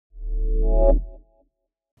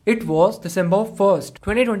It was December 1st,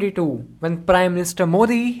 2022, when Prime Minister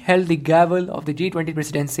Modi held the gavel of the G20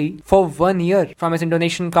 presidency for 1 year from his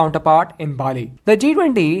Indonesian counterpart in Bali. The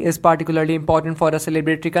G20 is particularly important for a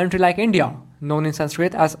celebratory country like India, known in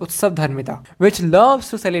Sanskrit as Utsav Dharmita, which loves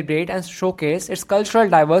to celebrate and showcase its cultural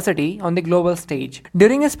diversity on the global stage.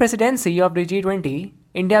 During his presidency of the G20,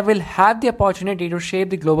 India will have the opportunity to shape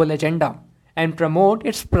the global agenda and promote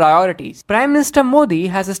its priorities. Prime Minister Modi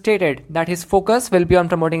has stated that his focus will be on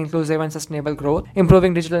promoting inclusive and sustainable growth,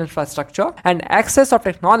 improving digital infrastructure and access of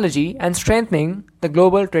technology, and strengthening the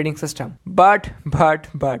global trading system. But,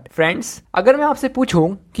 friends, अगर मैं आपसे पूछूं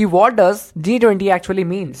कि what does G20 actually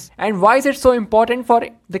means and why is it so important for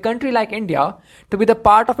the country like India to be the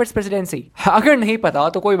part of its presidency? अगर नहीं पता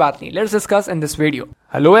तो कोई बात नहीं. Let's discuss in this video.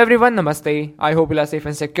 Hello everyone, नमस्ते. I hope you are safe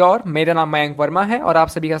and secure. मेरा नाम मयंक वर्मा है और आप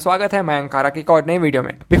सभी का स्वागत है मयंकारा की एक और नई वीडियो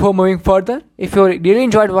में. Before moving further, if you really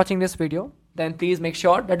enjoyed watching this video, then please make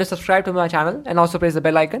sure that you subscribe to my channel and also press the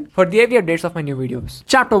bell icon for the every updates of my new videos.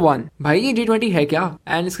 Chapter 1. भाई ये G20 है क्या?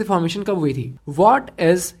 And इसकी formation कब हुई थी? What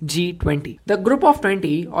is G20? The Group of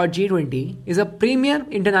 20 or G20 is a premier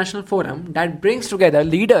international forum that brings together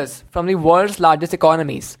leaders from the world's largest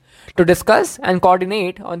economies to discuss and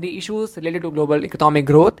coordinate on the issues related to global economic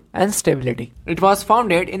growth and stability. It was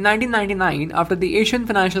founded in 1999 after the Asian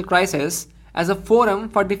financial crisis as a forum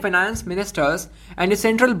for the finance ministers and the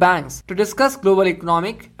central banks to discuss global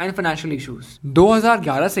economic and financial issues.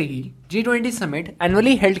 2011 से ही G20 summit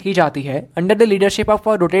annually held की जाती है under the leadership of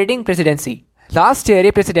a rotating presidency. Last year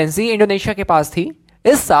ये presidency Indonesia के पास थी,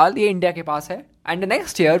 इस साल ये इंडिया के पास है, and the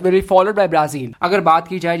next year will be followed by Brazil. अगर बात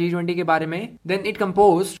की जाए G20 के बारे में, then it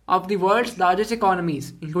composed of the world's largest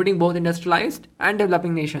economies, including both industrialized and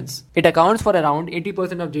developing nations. It accounts for around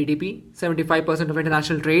 80% of GDP, 75% of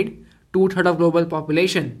international trade, 2/3 of global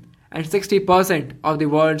population and 60% of the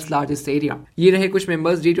world's largest area. ये रहे कुछ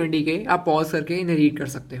members G20 के, आप pause करके इन्हें read कर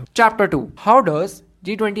सकते हो. Chapter 2. How does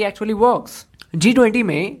G20 actually works? G20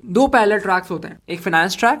 में दो parallel tracks होते हैं, एक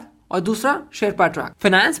finance track और दूसरा शेरपा ट्रैक.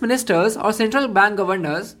 फाइनेंस मिनिस्टर्स और central bank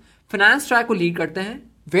governors finance track को लीड करते हैं,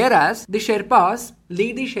 whereas the Sherpas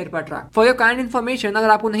lead the Sherpa track. For your kind information, अगर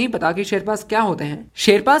आपको नहीं पता कि शेरपास क्या होते हैं,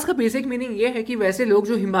 शेरपास का बेसिक मीनिंग ये है कि वैसे लोग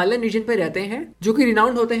जो हिमालयन रीजन पे रहते हैं, जो कि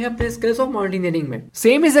रिनाउंड होते हैं अपने स्किल्स ऑफ माउंटेनियरिंग में.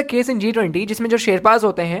 Same is the case in G20, जिसमें जो शेरपास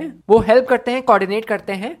होते हैं वो हेल्प करते हैं, कोऑर्डिनेट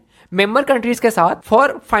करते हैं member countries के साथ for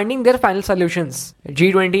finding their final solutions.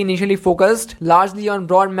 G20 initially focused largely on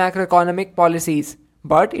broad macroeconomic policies,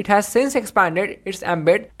 but it has since expanded its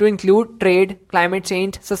ambit to include trade, climate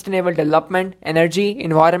change, sustainable development, energy,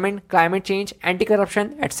 environment, climate change, anti-corruption,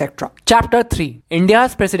 etc. Chapter 3.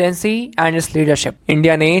 India's presidency and its leadership.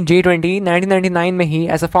 India ने G20 1999 में ही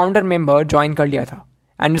as a founder member join कर लिया था,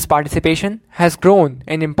 and its participation has grown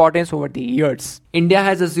in importance over the years. India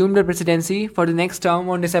has assumed the presidency for the next term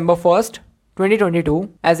on December 1st, 2022,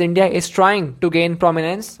 as India is trying to gain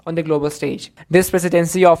prominence on the global stage. This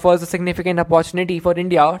presidency offers a significant opportunity for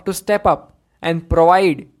India to step up and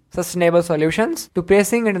provide sustainable solutions to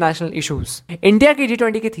pressing international issues. India की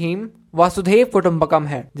G20 की theme वासुधैव कुटुंबकम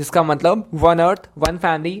है, जिसका मतलब one earth, one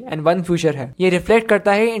family and one future है. ये reflect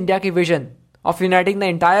करता है India की vision of uniting the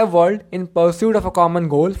entire world in pursuit of a common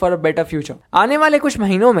goal for a better future. आने वाले कुछ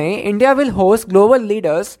महीनों में India will host global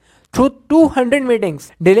leaders through 200 meetings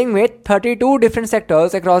dealing with 32 different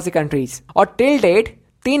sectors across the countries. और till date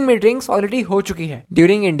 3 meetings already हो चुकी है.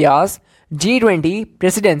 During India's G20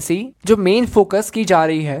 presidency जो main focus की जा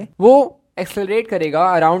रही है वो accelerate करेगा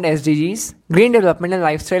around SDGs, green development and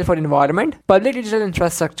lifestyle for environment, public digital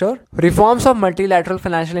infrastructure, reforms of multilateral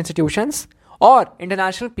financial institutions और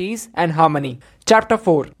international peace and harmony. Chapter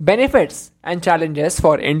 4. Benefits and challenges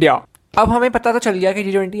for India. अब हमें पता तो चल गया कि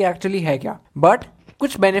G20 एक्चुअली है क्या, बट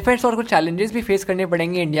कुछ बेनिफिट्स और कुछ चैलेंजेस भी फेस करने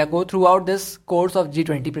पड़ेंगे इंडिया को throughout this course of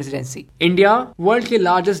G20 presidency. India world की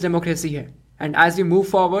लार्जेस्ट डेमोक्रेसी है, and as we move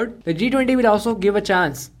forward the G20 will also give a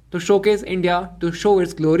chance to showcase India, to show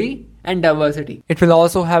its glory and diversity. It will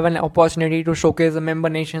also have an opportunity to showcase the member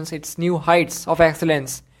nations its new heights of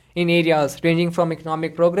excellence in areas ranging from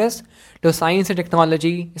economic progress to science and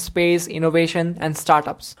technology, space, innovation and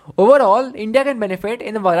startups. Overall, India can benefit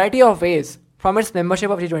in a variety of ways from its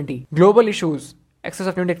membership of G20. Global issues, access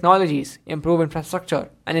of new technologies, improve infrastructure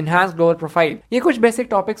and enhance global profile. ये कुछ basic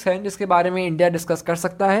topics हैं जिसके बारे में India discuss कर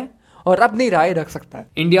सकता है और अपनी राय रख सकता है.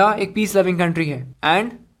 इंडिया एक पीस लविंग कंट्री है,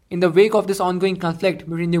 and in the wake of this ongoing conflict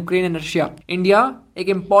between Ukraine and Russia, India एक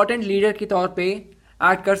important leader के तौर पे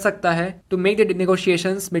एक्ट कर सकता है to make the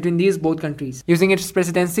negotiations between these both countries using its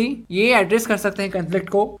presidency. ये एड्रेस कर सकते हैं कंफ्लिक्ट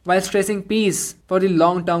को while stressing peace for the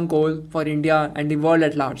long term goal for India and the world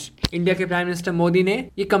at large। India के प्राइम मिनिस्टर मोदी ने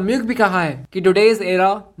ये कम्युनिक भी कहा है कि today's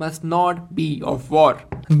era must not be of war।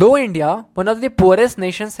 दो India one of the poorest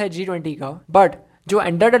Nations है G20 का, बट जो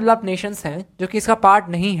अंडर डेवलप्ड नेशंस हैं जो कि इसका पार्ट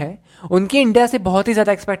नहीं है, उनकी इंडिया से बहुत ही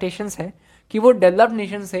ज्यादा एक्सपेक्टेशंस है कि वो डेवलप्ड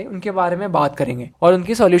नेशन से उनके बारे में बात करेंगे और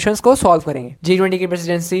उनकी सॉल्यूशंस को सॉल्व करेंगे। G20 की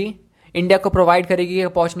प्रेसिडेंसी इंडिया को प्रोवाइड करेगी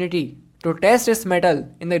opportunity to test it's metal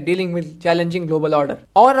in the dealing with challenging global order.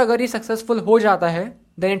 और अगर ये सक्सेसफुल हो जाता है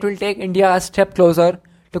then it will take India a step closer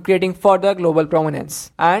to creating further global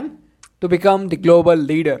prominence and to become the global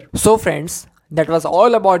leader. So friends, that was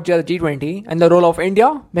all about G20 and the role of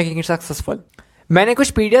India making it successful. मैंने कुछ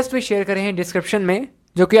PDFs भी share करे हैं description में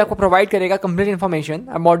जो कि आपको provide करेगा complete information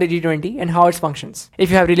about the G20 and how it's functions.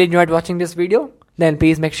 If you have really enjoyed watching this video then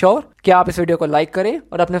please make sure कि आप इस वीडियो को लाइक करें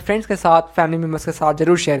और अपने फ्रेंड्स के साथ, फैमिली मेंबर्स के साथ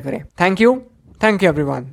जरूर शेयर करें। Thank you everyone.